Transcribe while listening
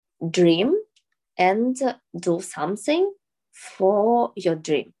dream and do something for your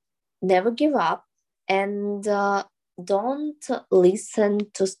dream. Never give up and don't listen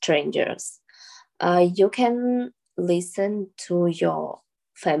to strangers. You can listen to your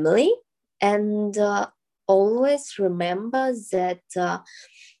family and always remember that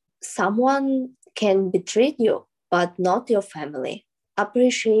someone can betray you, but not your family.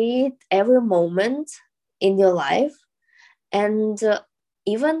 Appreciate every moment in your life, and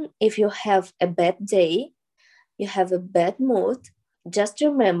even if you have a bad day, you have a bad mood, just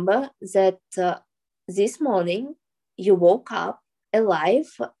remember that this morning you woke up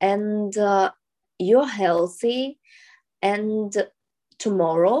alive and you're healthy, and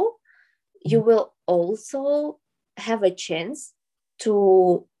tomorrow you will also have a chance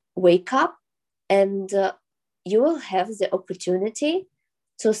to wake up and you will have the opportunity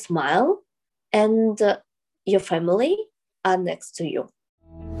to smile, and your family are next to you.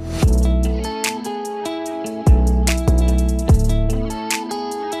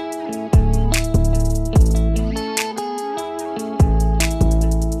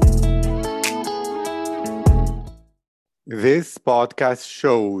 This podcast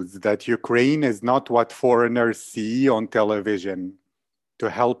shows that Ukraine is not what foreigners see on television. To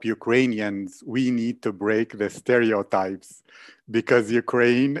help Ukrainians, we need to break the stereotypes because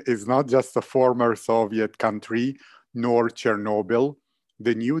Ukraine is not just a former Soviet country, nor Chernobyl.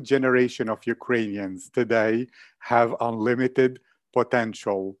 The new generation of Ukrainians today have unlimited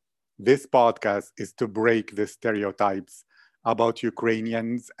potential. This podcast is to break the stereotypes about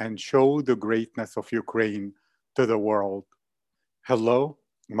Ukrainians and show the greatness of Ukraine to the world. Hello,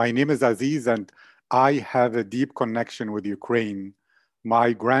 my name is Aziz and I have a deep connection with Ukraine.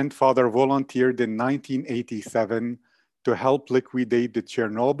 My grandfather volunteered in 1987 to help liquidate the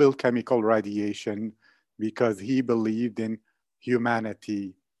Chernobyl chemical radiation because he believed in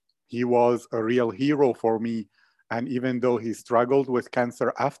humanity. He was a real hero for me, and even though he struggled with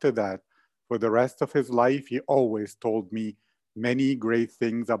cancer after that, for the rest of his life, he always told me many great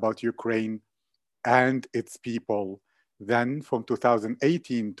things about Ukraine and its people. Then, from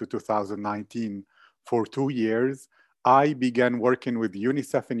 2018 to 2019, for 2 years, I began working with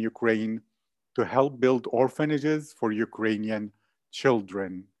UNICEF in Ukraine to help build orphanages for Ukrainian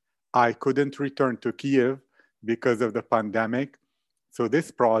children. I couldn't return to Kiev because of the pandemic, so this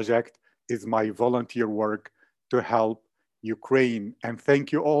project is my volunteer work to help Ukraine. And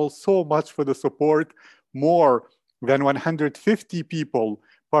thank you all so much for the support. More than 150 people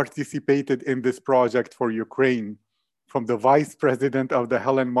participated in this project for Ukraine, from the vice president of the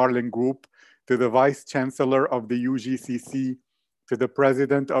Helen Marlin Group to the vice chancellor of the UGCC, to the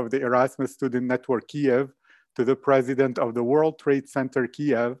president of the Erasmus Student Network Kiev, to the president of the World Trade Center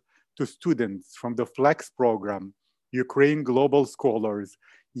Kiev, to students from the FLEX program, Ukraine Global Scholars,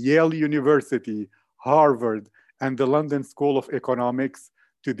 Yale University, Harvard, and the London School of Economics,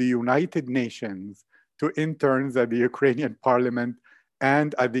 to the United Nations, to interns at the Ukrainian Parliament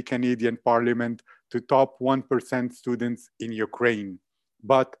and at the Canadian Parliament, to top 1% students in Ukraine.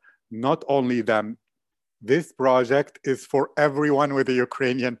 But not only them. This project is for everyone with a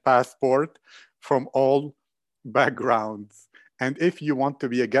Ukrainian passport from all backgrounds. And if you want to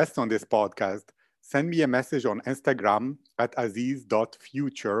be a guest on this podcast, send me a message on Instagram at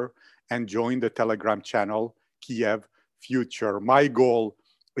aziz.future and join the Telegram channel Kiev Future. My goal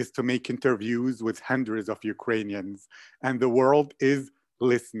is to make interviews with hundreds of Ukrainians, and the world is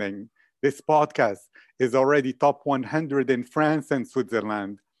listening. This podcast is already top 100 in France and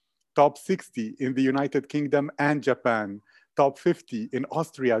Switzerland, top 60 in the United Kingdom and Japan, top 50 in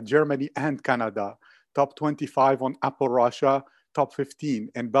Austria, Germany, and Canada, top 25 on Apple Russia, top 15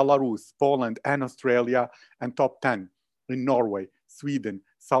 in Belarus, Poland, and Australia, and top 10 in Norway, Sweden,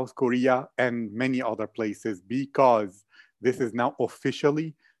 South Korea, and many other places, because this is now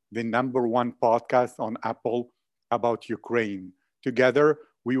officially the #1 podcast on Apple about Ukraine. Together,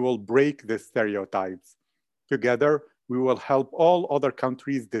 we will break the stereotypes. Together, we will help all other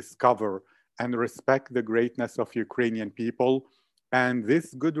countries discover and respect the greatness of Ukrainian people. And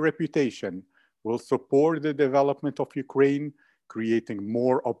this good reputation will support the development of Ukraine, creating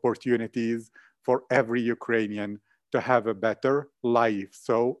more opportunities for every Ukrainian to have a better life.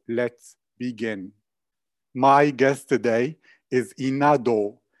 So let's begin. My guest today is Inna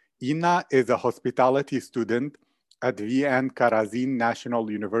Do. Inna is a hospitality student at VN Karazin National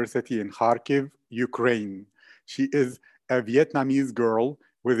University in Kharkiv, Ukraine. She is a Vietnamese girl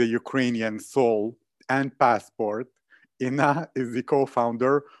with a Ukrainian soul and passport. Inna is the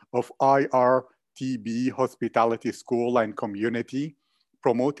co-founder of IRTB Hospitality School and Community,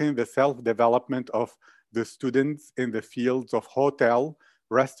 promoting the self-development of the students in the fields of hotel,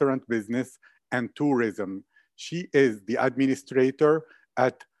 restaurant business, and tourism. She is the administrator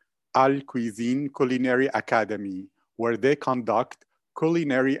at Al Cuisine Culinary Academy, where they conduct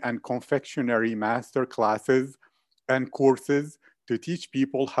culinary and confectionery master classes and courses to teach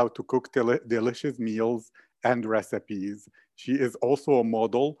people how to cook delicious meals and recipes. She is also a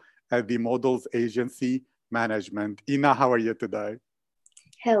model at the Models Agency Management. Ina, how are you today?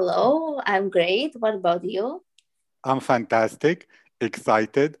 Hello, I'm great. What about you? I'm fantastic,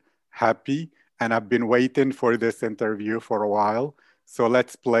 excited, happy, and I've been waiting for this interview for a while. So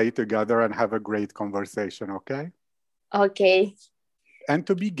let's play together and have a great conversation, okay? Okay. And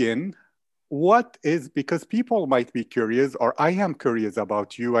to begin, because people might be curious, or I am curious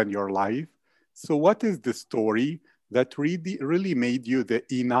about you and your life. So, what is the story that really made you the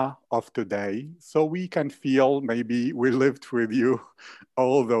Ina of today? So we can feel maybe we lived with you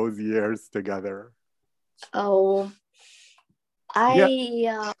all those years together. Oh, Yeah.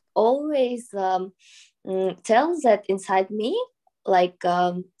 I always tell that inside me, like,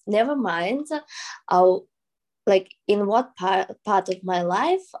 never mind, like in what part of my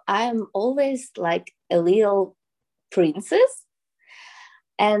life, I'm always like a little princess.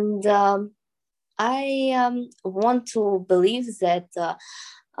 And I want to believe that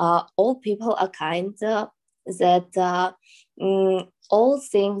all people are kind, that all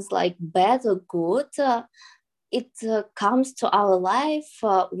things like bad or good, it comes to our life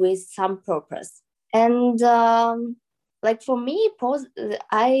with some purpose. And like for me,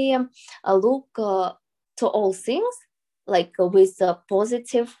 I look to all things like with a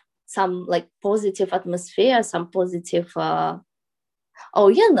positive, some like positive atmosphere, some positive, oh,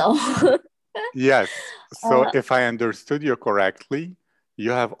 you know. Yes. So if I understood you correctly,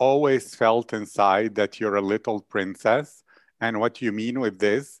 you have always felt inside that you're a little princess. And what you mean with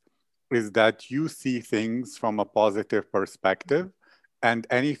this is that you see things from a positive perspective, and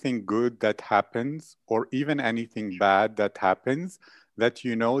anything good that happens, or even anything bad that happens, that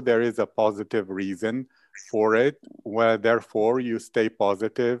you know there is a positive reason for it, where therefore you stay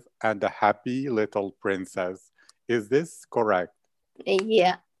positive and a happy little princess. Is this correct?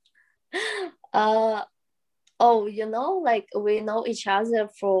 Yeah. Uh, oh, like we know each other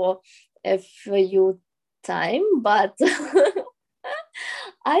for a few time, but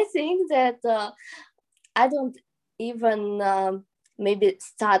I think that I don't even maybe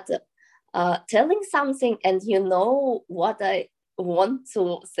start telling something, and you know what I want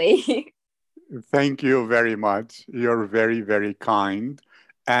to say. Thank you very much. You're very, very kind.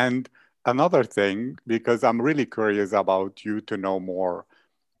 And another thing, because I'm really curious about you to know more,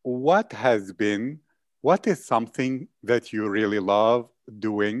 what has been, what is something that you really love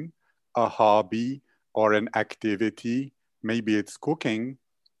doing, a hobby or an activity? Maybe it's cooking,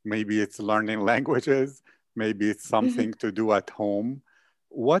 maybe it's learning languages, maybe it's something to do at home.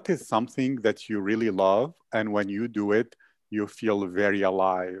 What is something that you really love? And when you do it, you feel very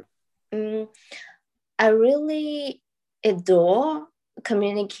alive? I really adore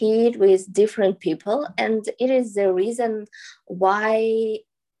communicate with different people, and it is the reason why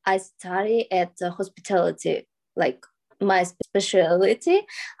I study at hospitality, like my specialty,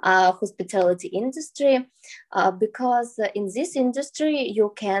 hospitality industry, because in this industry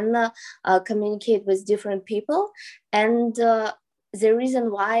you can communicate with different people, and the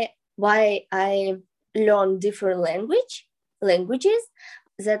reason why I learn different languages,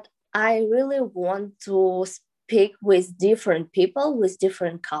 that I really want to speak with different people, with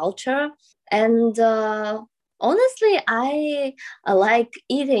different culture. And honestly, I like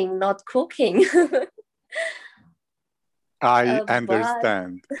eating, not cooking. I But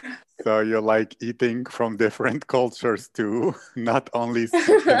understand. So you like eating from different cultures too, not only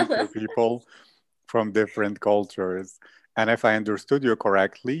speaking to people from different cultures. And if I understood you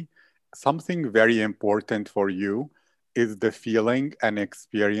correctly, something very important for you is the feeling and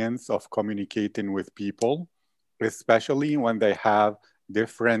experience of communicating with people, especially when they have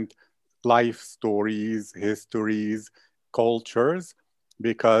different life stories, histories, cultures,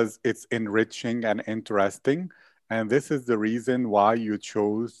 because it's enriching and interesting. And this is the reason why you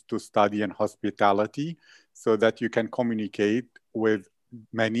chose to study in hospitality, so that you can communicate with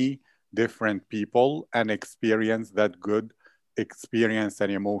many different people and experience that good experience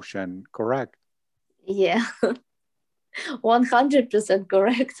and emotion, correct? yeah, 100%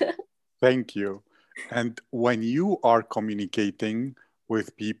 correct. Thank you. And when you are communicating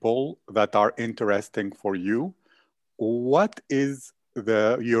with people that are interesting for you, what is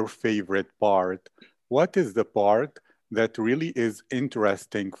your favorite part? What is the part that really is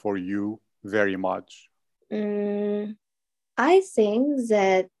interesting for you very much? Mm, I think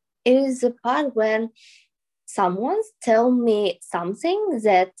that it is the part when someone tell me something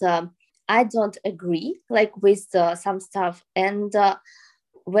that I don't agree like with some stuff, and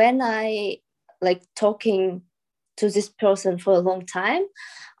when I like talking to this person for a long time,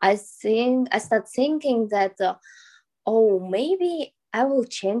 I start thinking that oh, maybe I will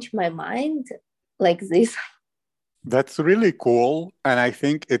change my mind like this. That's really cool. And I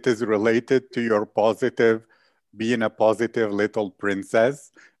think it is related to your positive, being a positive little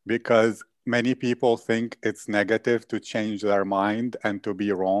princess, because many people think it's negative to change their mind and to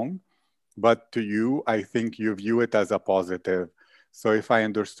be wrong. But to you, I think you view it as a positive. So if I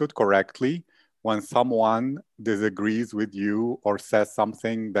understood correctly, when someone disagrees with you or says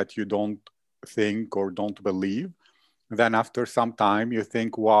something that you don't think or don't believe, then after some time you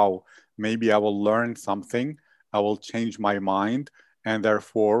think, wow, maybe I will learn something, I will change my mind, and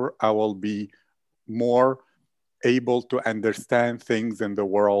therefore I will be more able to understand things in the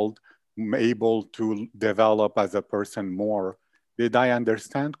world, able to develop as a person more. Did I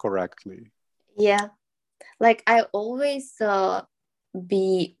understand correctly? Yeah, like I always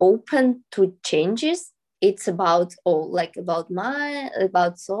be open to changes. It's about all, like about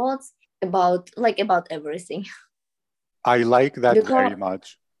thoughts, about everything. I like that Because very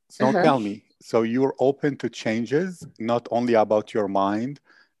much. So uh-huh. tell me, so you're open to changes, not only about your mind,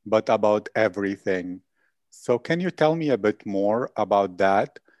 but about everything. So can you tell me a bit more about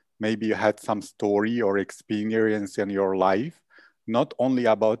that? Maybe you had some story or experience in your life, not only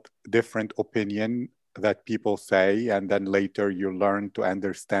about different opinion that people say, and then later you learn to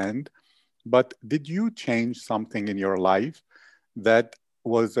understand, but did you change something in your life that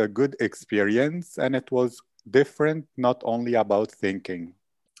was a good experience and it was different, not only about thinking?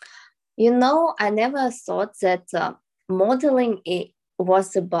 I never thought that modeling it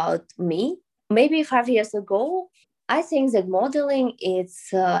was about me. Maybe 5 years ago, I think that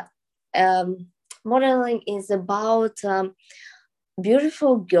um, modeling is about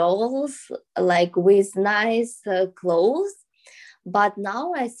beautiful girls like with nice clothes. But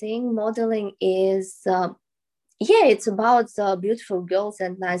now I think modeling is yeah, it's about beautiful girls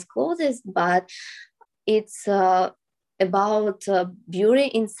and nice clothes, but it's about beauty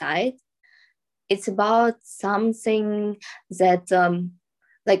inside. It's about something that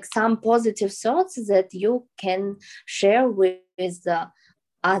like some positive thoughts that you can share with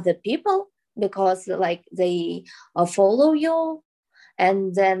other people, because like they follow you,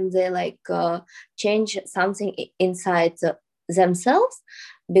 and then they change something inside themselves,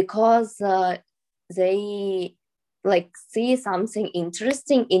 because they like see something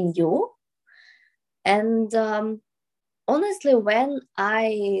interesting in you. And honestly, when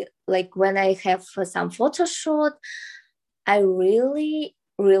I have some photo shoot, I really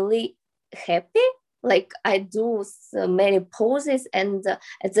happy. Like I do so many poses, and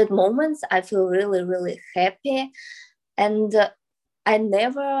at that moment I feel really happy. And I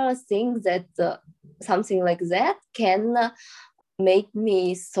never think that something like that can make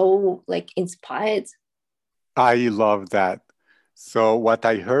me so like inspired. I love that. So, what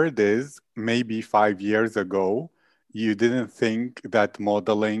I heard is maybe 5 years ago, you didn't think that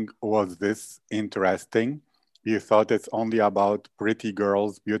modeling was this interesting. You thought it's only about pretty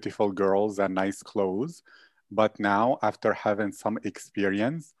girls, beautiful girls, and nice clothes. But now, after having some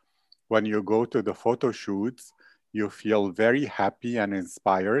experience, when you go to the photo shoots, you feel very happy and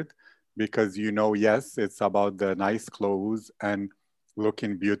inspired because you know, yes, it's about the nice clothes and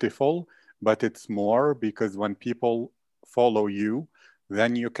looking beautiful, but it's more because when people follow you,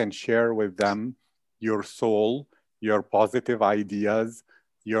 then you can share with them your soul, your positive ideas,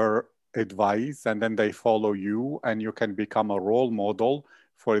 your advice, and then they follow you, and you can become a role model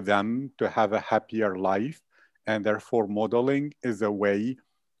for them to have a happier life. And therefore, modeling is a way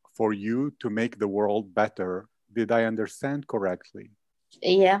for you to make the world better. Did I understand correctly?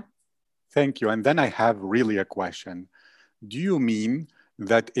 Yeah. Thank you. And then I have really a question. Do you mean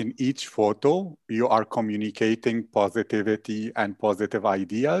that in each photo you are communicating positivity and positive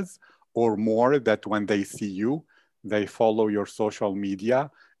ideas, or more that when they see you, they follow your social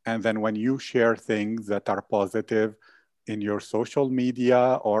media? And then when you share things that are positive in your social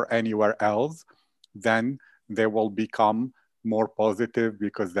media or anywhere else, then they will become more positive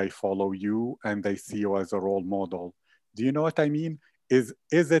because they follow you and they see you as a role model. Do you know what I mean? Is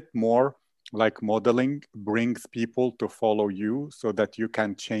it more like modeling brings people to follow you so that you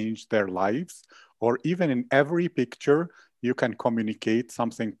can change their lives? Or even in every picture, you can communicate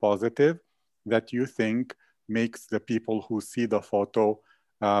something positive that you think makes the people who see the photo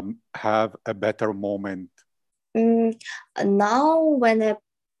have a better moment? Mm, Now when I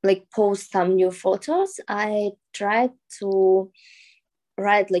like post some new photos, I try to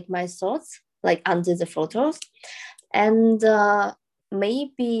write like my thoughts. like under the photos. And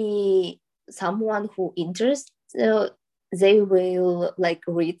maybe someone who interests, they will like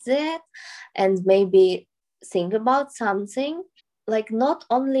read that and maybe think about something, like not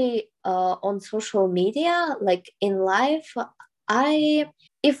only on social media, like in life. I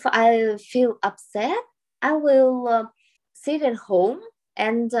If I feel upset, I will sit at home,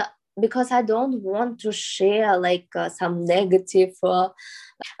 and because I don't want to share like some negative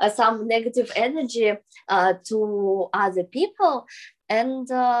energy to other people. And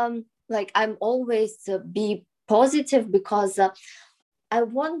like I'm always be positive, because I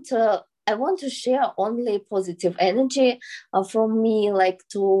want to share only positive energy from me like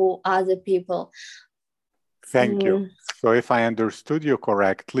to other people. Thank you. So if I understood you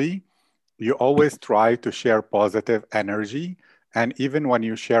correctly, you always try to share positive energy. And even when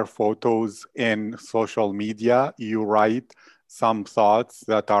you share photos in social media, you write some thoughts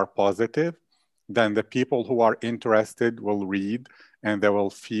that are positive. Then the people who are interested will read and they will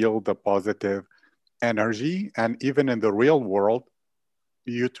feel the positive energy. And even in the real world,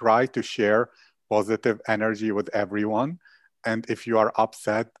 you try to share positive energy with everyone. And if you are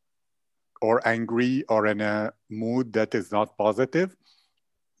upset or angry or in a mood that is not positive,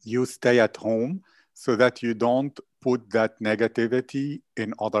 you stay at home so that you don't put that negativity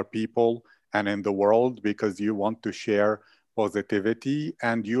in other people and in the world, because you want to share positivity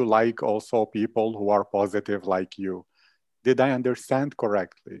and you like also people who are positive like you. Did I understand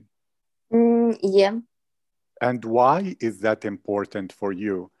correctly? Yeah. And why is that important for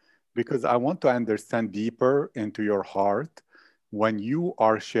you? Because I want to understand deeper into your heart when you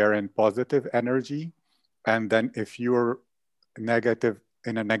are sharing positive energy, and then if you're negative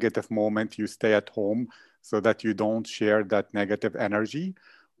in a negative moment, you stay at home so that you don't share that negative energy.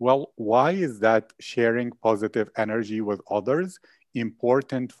 Well, why is that sharing positive energy with others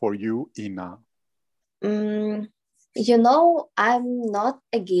important for you, Ina? Mm, I'm not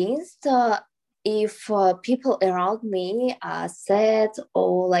against if people around me are sad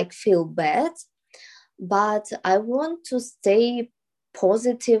or like feel bad, but I want to stay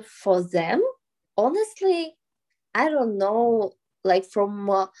positive for them. Honestly, I don't know, like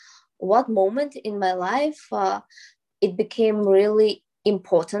from what moment in my life it became really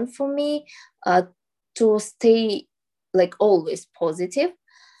important for me uh, to stay like always positive.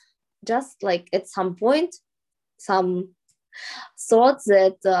 Just like at some point, some thoughts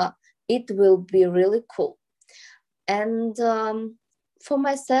that it will be really cool. And for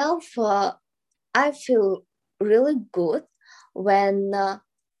myself, I feel really good when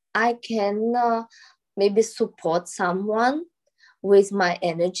I can maybe support someone with my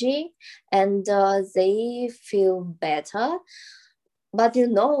energy, and they feel better. But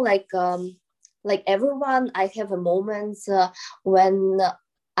like everyone, I have a moments when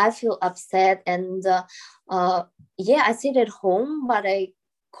I feel upset, and yeah, I sit at home, but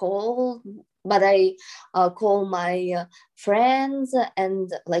call I call my friends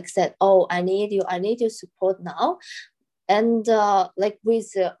and like said, oh, I need your support now. And like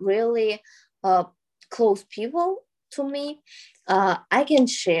with really uh, close people to me, I can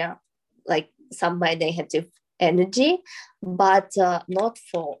share like some my negative energy, but not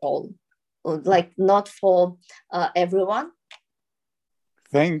for all, like not for everyone.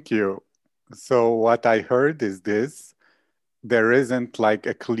 Thank you. So, what I heard is this: there isn't like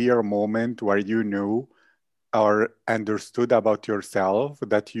a clear moment where you knew or understood about yourself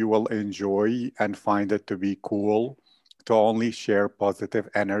that you will enjoy and find it to be cool to only share positive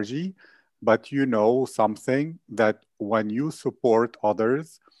energy. But you know something that when you support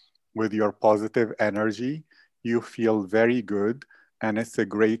others with your positive energy, you feel very good and it's a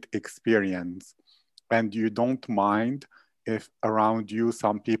great experience. And you don't mind if around you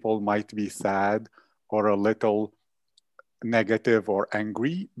some people might be sad or a little negative or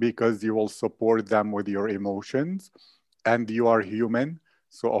angry, because you will support them with your emotions and you are human.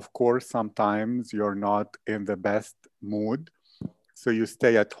 So, of course, sometimes you're not in the best mood. So, you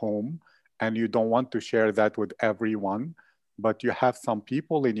stay at home and you don't want to share that with everyone, but you have some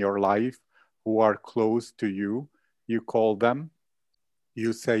people in your life who are close to you. You call them,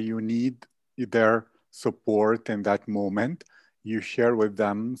 you say you need their support in that moment. You share with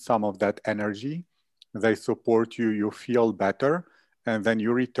them some of that energy. They support you, you feel better, and then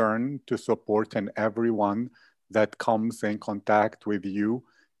you return to supporting everyone that comes in contact with you,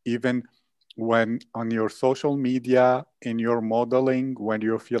 even when on your social media, in your modeling, when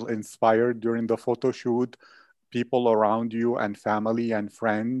you feel inspired during the photo shoot, people around you and family and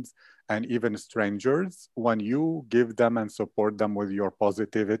friends and even strangers, when you give them and support them with your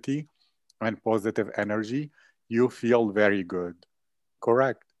positivity and positive energy, you feel very good.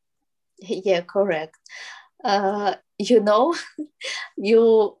 Correct? Yeah, correct. You know,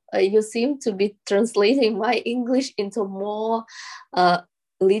 you seem to be translating my English into more uh,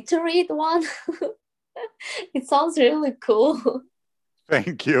 literate one. It sounds really cool,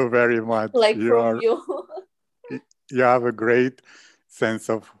 Thank you very much. like from you. You have a great sense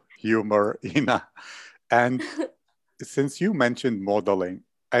of humor, Ina. And since you mentioned modeling,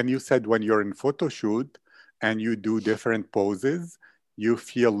 and you said when you're in photo shoot and you do different poses, you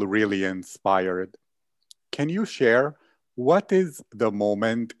feel really inspired. Can you share what is the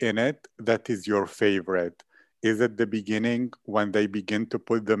moment in it that is your favorite? Is it the beginning when they begin to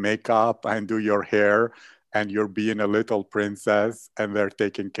put the makeup and do your hair and you're being a little princess and they're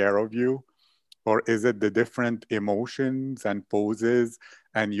taking care of you? Or is it the different emotions and poses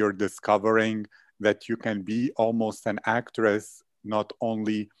and you're discovering that you can be almost an actress, not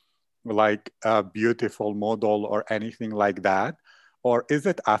only like a beautiful model or anything like that? Or is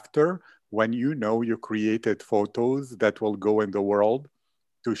it after when you know you created photos that will go in the world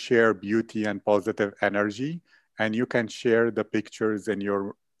to share beauty and positive energy, and you can share the pictures in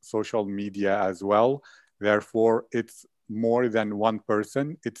your social media as well? Therefore, it's more than one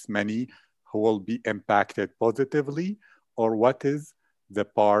person, it's many who will be impacted positively. Or what is the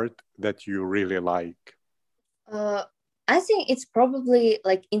part that you really like? Uh, I think it's probably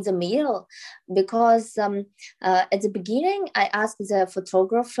like in the middle because at the beginning I asked the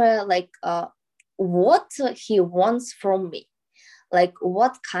photographer like what he wants from me, like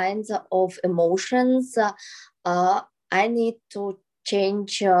what kinds of emotions uh, I need to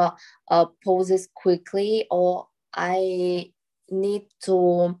change poses quickly, or I need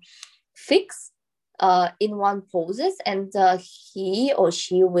to fix in one poses, and he or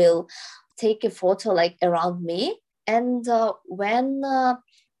she will take a photo like around me. And when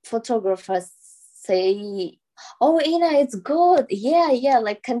photographers say, "Oh, Ina, it's good. Yeah, yeah,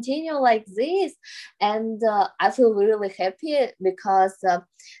 like continue like this," and I feel really happy because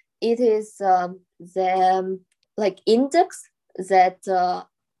it is the like index that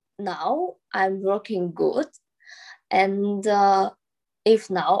now I'm working good, and if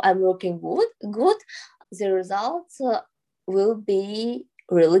now I'm working good, the results will be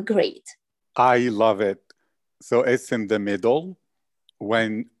really great. I love it. So it's in the middle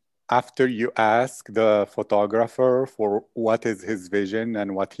when after you ask the photographer for what is his vision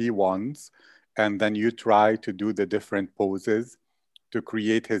and what he wants, and then you try to do the different poses to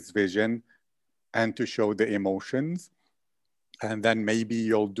create his vision and to show the emotions. And then maybe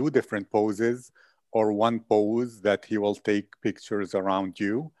you'll do different poses or one pose that he will take pictures around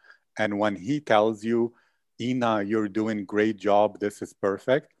you. And when he tells you, Ina, you're doing great job, this is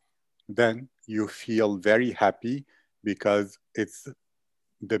perfect, then you feel very happy because it's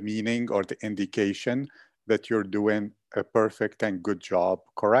the meaning or the indication that you're doing a perfect and good job,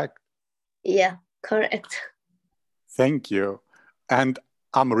 correct? Yeah, correct. Thank you. And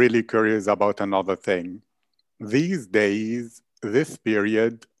I'm really curious about another thing. These days, this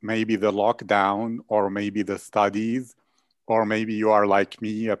period, maybe the lockdown or maybe the studies, or maybe you are like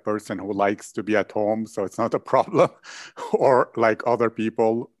me, a person who likes to be at home, so it's not a problem, or like other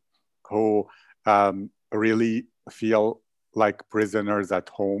people who really feel like prisoners at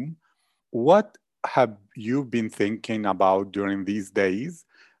home. What have you been thinking about during these days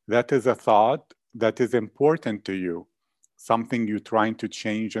that is a thought that is important to you? Something you're trying to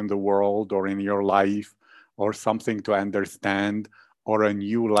change in the world or in your life, or something to understand, or a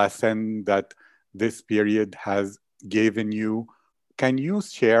new lesson that this period has given you? Can you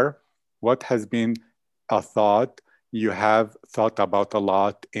share what has been a thought you have thought about a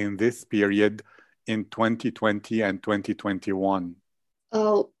lot in this period in 2020 and 2021?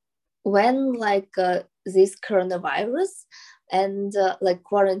 uh, when like this coronavirus and like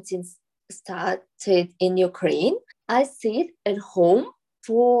quarantine started in Ukraine, I stayed at home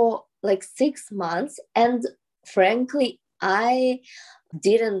for like 6 months, and frankly, I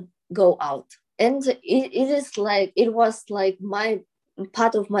didn't go out. And it is like it was like my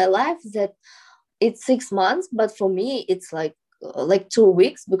part of my life that it's 6 months, but for me it's like 2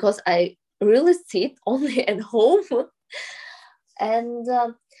 weeks because I really sit only at home. And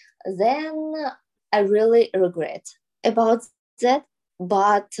then I really regret about that.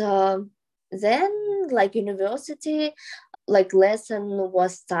 But then like university, like lesson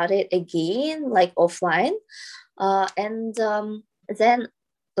was started again like offline, and then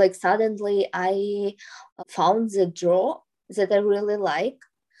like suddenly I found the draw that I really like,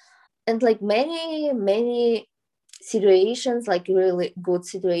 and like many situations, like really good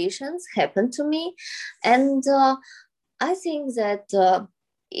situations happened to me. And I think that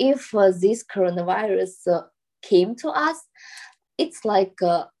if this coronavirus came to us, it's like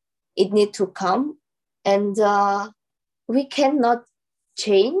it need to come, and we cannot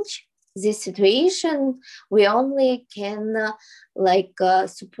change this situation. We only can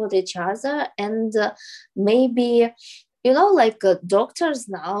support each other, and maybe doctors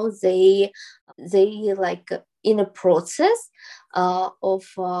now, they in a process of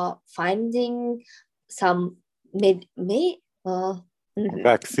finding some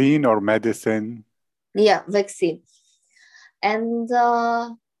vaccine or medicine. Vaccine. And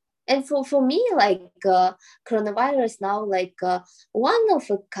for me, coronavirus now one of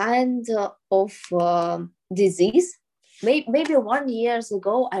a kind of disease. Maybe 1 years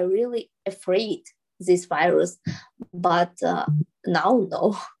ago I really afraid this virus, but now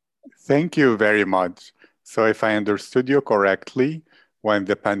no. Thank you very much. So if I understood you correctly, when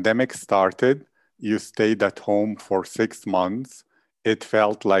the pandemic started, you stayed at home for 6 months. It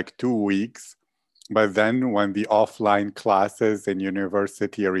felt like 2 weeks. But then when the offline classes in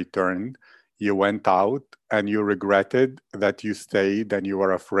university returned, you went out and you regretted that you stayed and you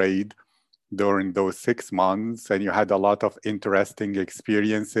were afraid during those 6 months. And you had a lot of interesting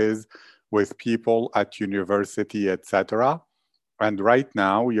experiences with people at university, etc. And right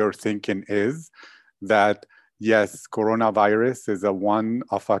now your thinking is that, yes, coronavirus is a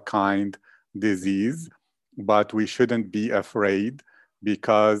one-of-a-kind disease, but we shouldn't be afraid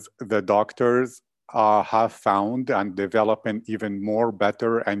because the doctors have found and developing even more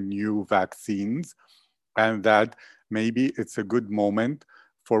better and new vaccines, and that maybe it's a good moment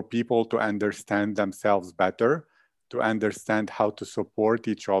for people to understand themselves better, to understand how to support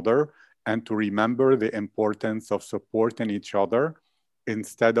each other, and to remember the importance of supporting each other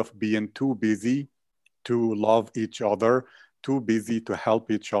instead of being too busy to love each other, too busy to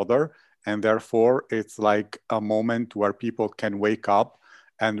help each other. And therefore, it's like a moment where people can wake up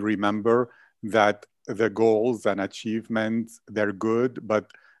and remember that the goals and achievements, they're good, but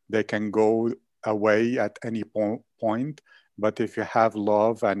they can go away at any point. But if you have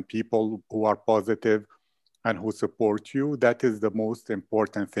love and people who are positive and who support you, that is the most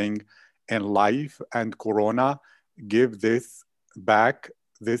important thing in life. And Corona give this back,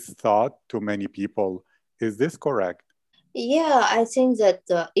 this thought to many people. Is this correct? Yeah, I think that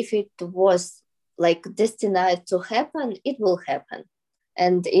if it was destined to happen, it will happen.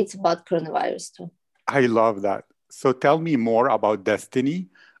 And it's about coronavirus too. I love that. So tell me more about destiny.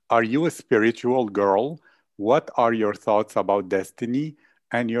 Are you a spiritual girl? What are your thoughts about destiny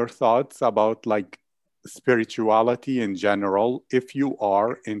and your thoughts about spirituality in general, if you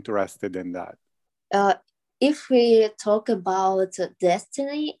are interested in that? If we talk about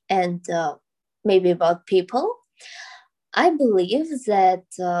destiny and maybe about people, I believe that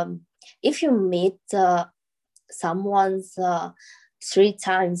if you meet someone's 3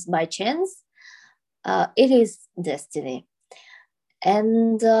 times by chance, it is destiny.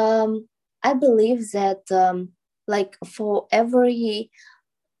 And I believe that for every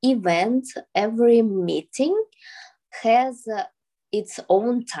event, every meeting has its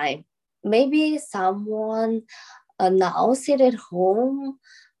own time. Maybe someone now sit at home,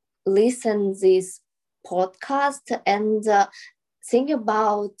 listen this podcast, and think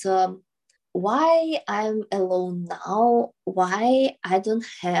about why I'm alone now, why I don't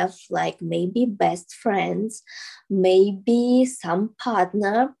have maybe best friends, maybe some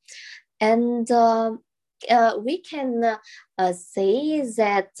partner. And we can say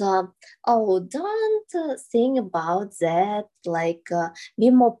that, oh, don't think about that, be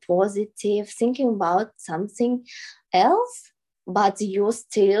more positive, thinking about something else, but you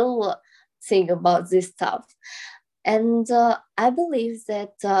still think about this stuff. And I believe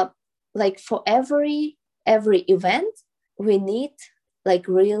that for every event, we need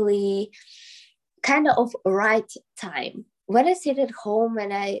really kind of right time. When I sit at home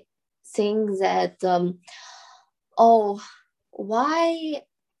and I think that oh, why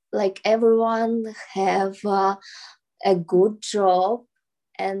everyone have a good job,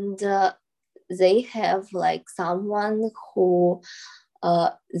 and they have someone who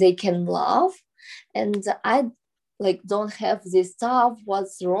they can love, and I don't have this stuff,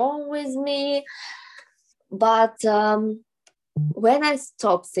 what's wrong with me? But when I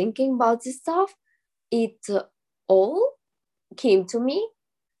stopped thinking about this stuff, it all came to me,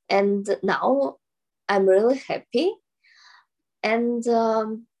 and now I'm really happy. And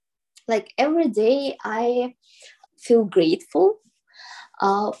every day I feel grateful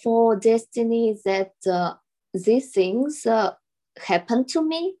for destiny that these things happen to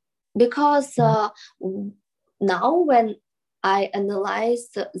me, because now when I analyze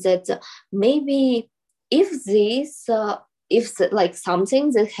that maybe if this if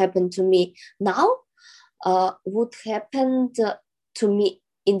something that happened to me now would happen to me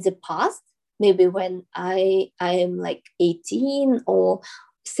in the past, maybe when I am like 18 or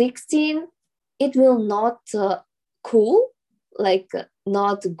 16, it will not cool, like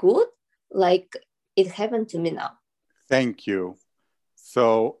not good, like it happened to me now. Thank you.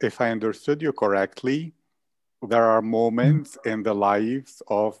 So, if I understood you correctly, there are moments in the lives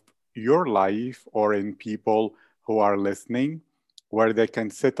of your life or in people who are listening where they can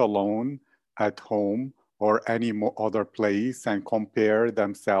sit alone at home or any other place and compare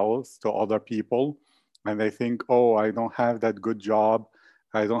themselves to other people. And they think, oh, I don't have that good job.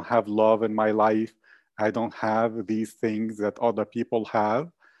 I don't have love in my life. I don't have these things that other people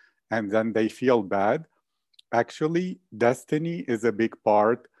have. And then they feel bad. Actually, destiny is a big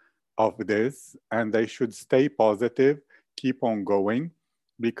part of this, and they should stay positive, keep on going,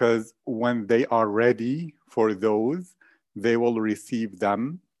 because when they are ready for those, they will receive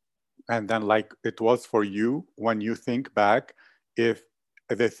them. And then, like it was for you, when you think back, if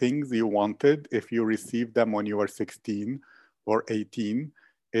the things you wanted, if you received them when you were 16 or 18,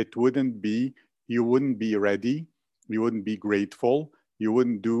 it wouldn't be, you wouldn't be ready, you wouldn't be grateful, you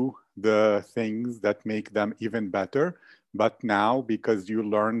wouldn't do the things that make them even better. But now, because you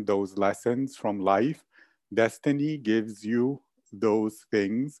learned those lessons from life, destiny gives you those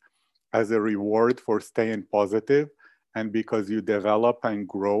things as a reward for staying positive and because you develop and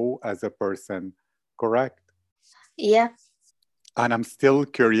grow as a person, correct? Yeah. And I'm still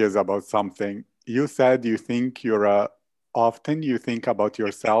curious about something. You said you think often you think about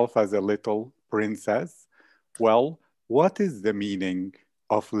yourself as a little princess. Well, what is the meaning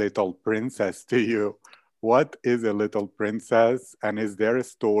of little princess to you? What is a little princess? And is there a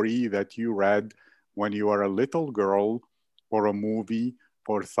story that you read when you were a little girl or a movie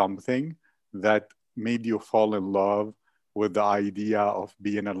or something that made you fall in love with the idea of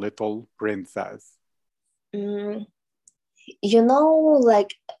being a little princess? Mm,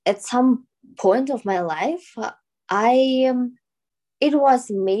 like at some point of my life, I it was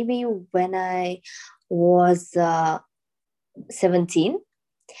maybe when I was 17,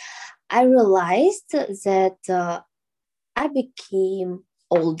 I realized that I became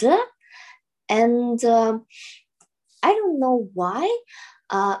older, and I don't know why.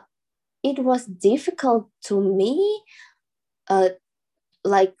 Uh, it was difficult to me, uh,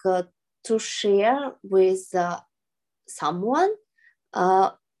 like to share with someone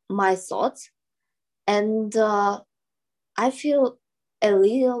uh, my thoughts, and I feel a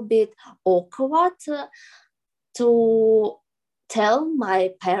little bit awkward to tell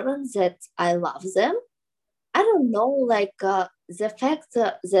my parents that I love them. I don't know, like the fact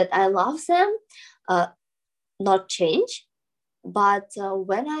that I love them uh, not change, but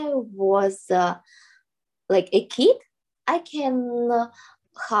when I was like a kid, I can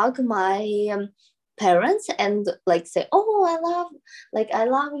hug my parents and like say, "Oh, I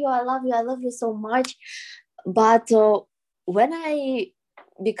love you, I love you, I love you so much." But when I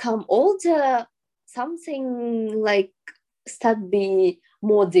become older, something like start be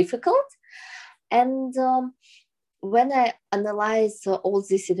more difficult. And when I analyze all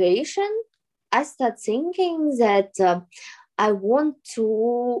the situation, I start thinking that I want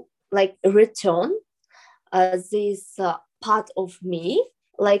to like return this part of me,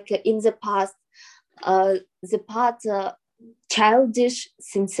 like in the past, the part childish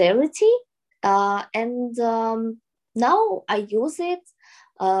sincerity, and now I use it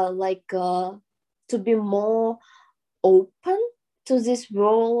to be more open to this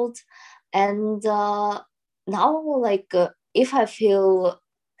world, and now if I feel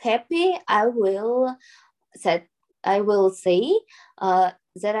happy, set I will say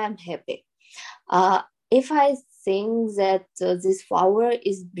that I'm happy. If I think that this flower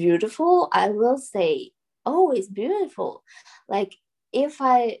is beautiful, I will say, "Oh, it's beautiful." Like if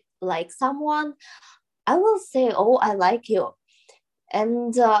I like someone, I will say, "Oh, I like you,"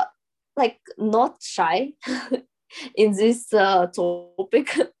 and like not shy in this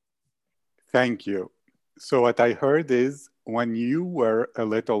topic. Thank you. So, what I heard is when you were a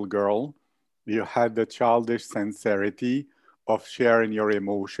little girl, you had the childish sincerity of sharing your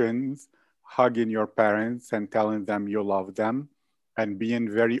emotions, hugging your parents and telling them you love them, and being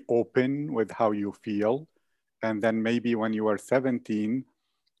very open with how you feel. And then maybe when you were 17,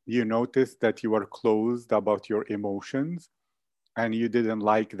 you noticed that you were closed about your emotions and you didn't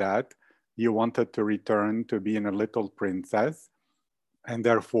like that. You wanted to return to being a little princess. And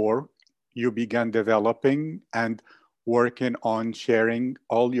therefore, you began developing and working on sharing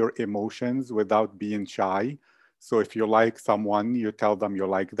all your emotions without being shy. So if you like someone, you tell them you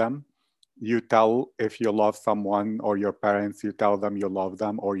like them. You tell if you love someone or your parents, you tell them you love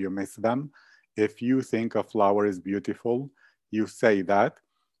them or you miss them. If you think a flower is beautiful, you say that.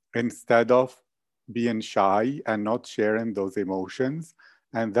 instead of being shy and not sharing those emotions.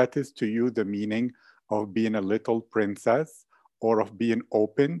 And that is to you the meaning of being a little princess or of being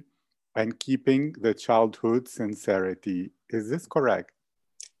open and keeping the childhood sincerity. Is this correct?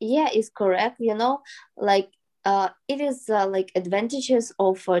 Yeah, it's correct. Like it is like advantages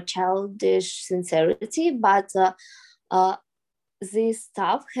of childish sincerity, but uh, these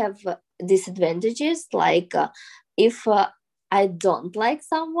stuff have disadvantages. Like if I don't like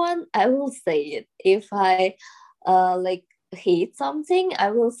someone, I will say it. If I like hate something,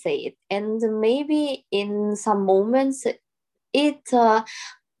 I will say it. And maybe in some moments, it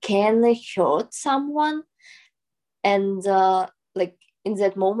can hurt someone, and like in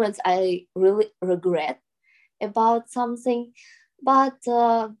that moment I really regret about something, but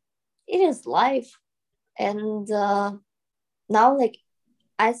it is life. And now, like,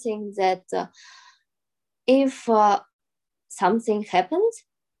 I think that if something happens,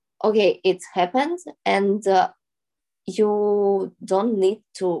 okay, it's happened, and you don't need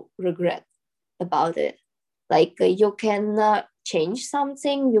to regret about it. Like you can change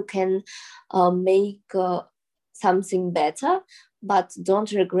something, you can make something better, but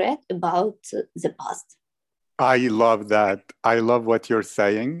don't regret about the past. I love that. I love what you're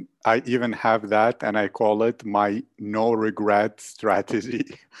saying. I even have that and I call it my no regret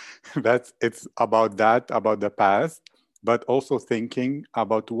strategy. That's it's about that, about the past, but also thinking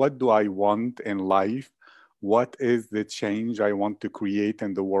about what do I want in life? What is the change I want to create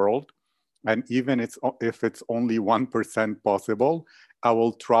in the world? And even if it's only 1% possible, I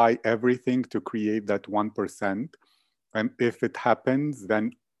will try everything to create that 1%. And if it happens,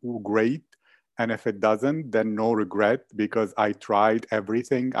 then great. And if it doesn't, then no regret because I tried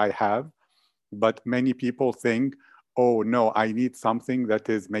everything I have. But many people think, oh no, I need something that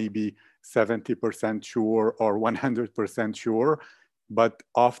is maybe 70% sure or 100% sure. But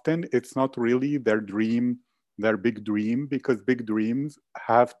often it's not really their dream, their big dream, because big dreams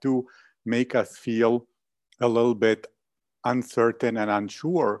have to make us feel a little bit uncertain and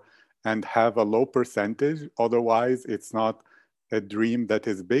unsure and have a low percentage. Otherwise, it's not a dream that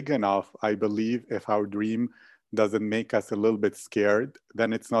is big enough. I believe if our dream doesn't make us a little bit scared,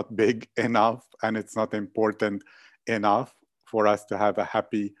 then it's not big enough and it's not important enough for us to have a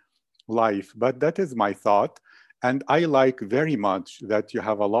happy life. But that is my thought. And I like very much that you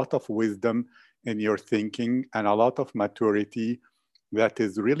have a lot of wisdom in your thinking and a lot of maturity that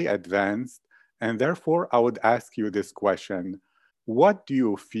is really advanced. And therefore, I would ask you this question. What do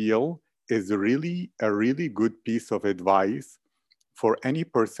you feel is really a really good piece of advice for any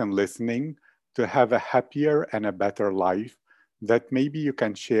person listening to have a happier and a better life that maybe you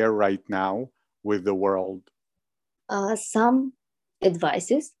can share right now with the world? Some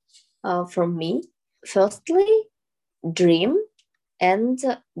advices from me. Firstly, dream and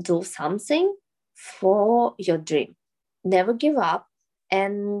do something for your dream. Never give up,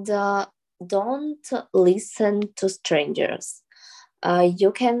 and don't listen to strangers.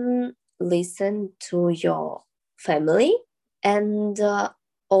 You can listen to your family, and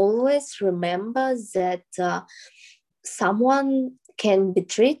always remember that someone can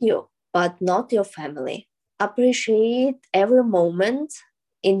betray you, but not your family. Appreciate every moment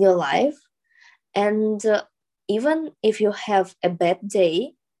in your life, and even if you have a bad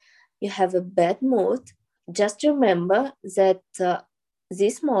day, you have a bad mood, just remember that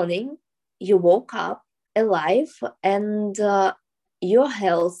this morning you woke up alive, and you're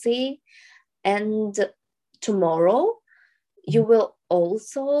healthy, and tomorrow you will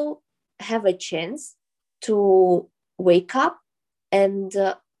also have a chance to wake up, and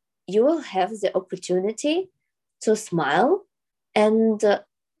you will have the opportunity to smile, and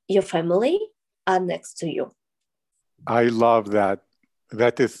your family are next to you. I love that.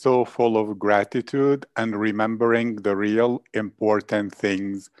 That is so full of gratitude and remembering the real important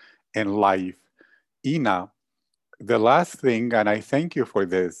things in life. Ina, the last thing, and I thank you for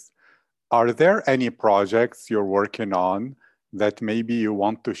this, are there any projects you're working on that maybe you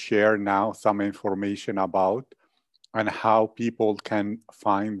want to share now some information about and how people can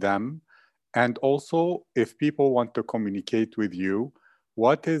find them? And also, if people want to communicate with you,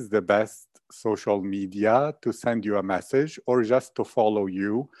 what is the best social media to send you a message or just to follow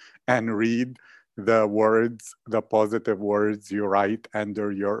you and read the words, the positive words you write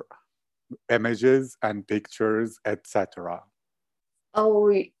under your images and pictures, etc.?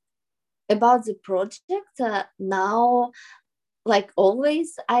 Oh, about the project, now, like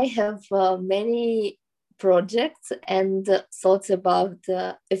always, I have many projects and thoughts about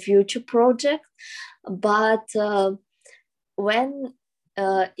a future project, but when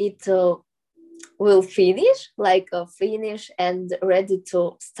it will finish and ready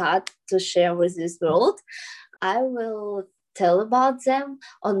to start to share with this world, I will tell about them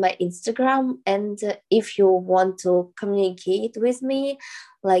on my Instagram. And if you want to communicate with me,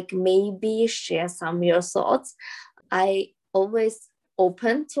 like maybe share some your thoughts, I always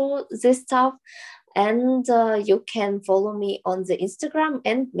open to this stuff. And you can follow me on the Instagram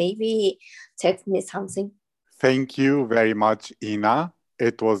and maybe text me something. Thank you very much, Ina.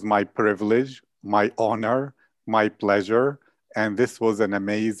 It was my privilege, my honor, my pleasure. And this was an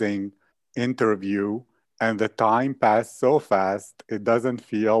amazing interview. And the time passed so fast, it doesn't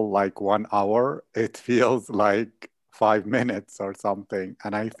feel like 1 hour. It feels like 5 minutes or something.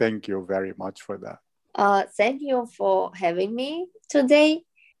 And I thank you very much for that. Thank you for having me today.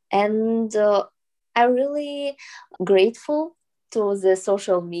 And I'm really grateful to the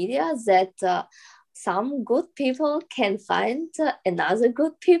social media that some good people can find another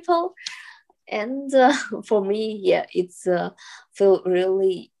good people. And for me, yeah, it's feel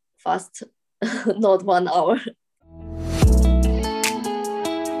really fast, not 1 hour.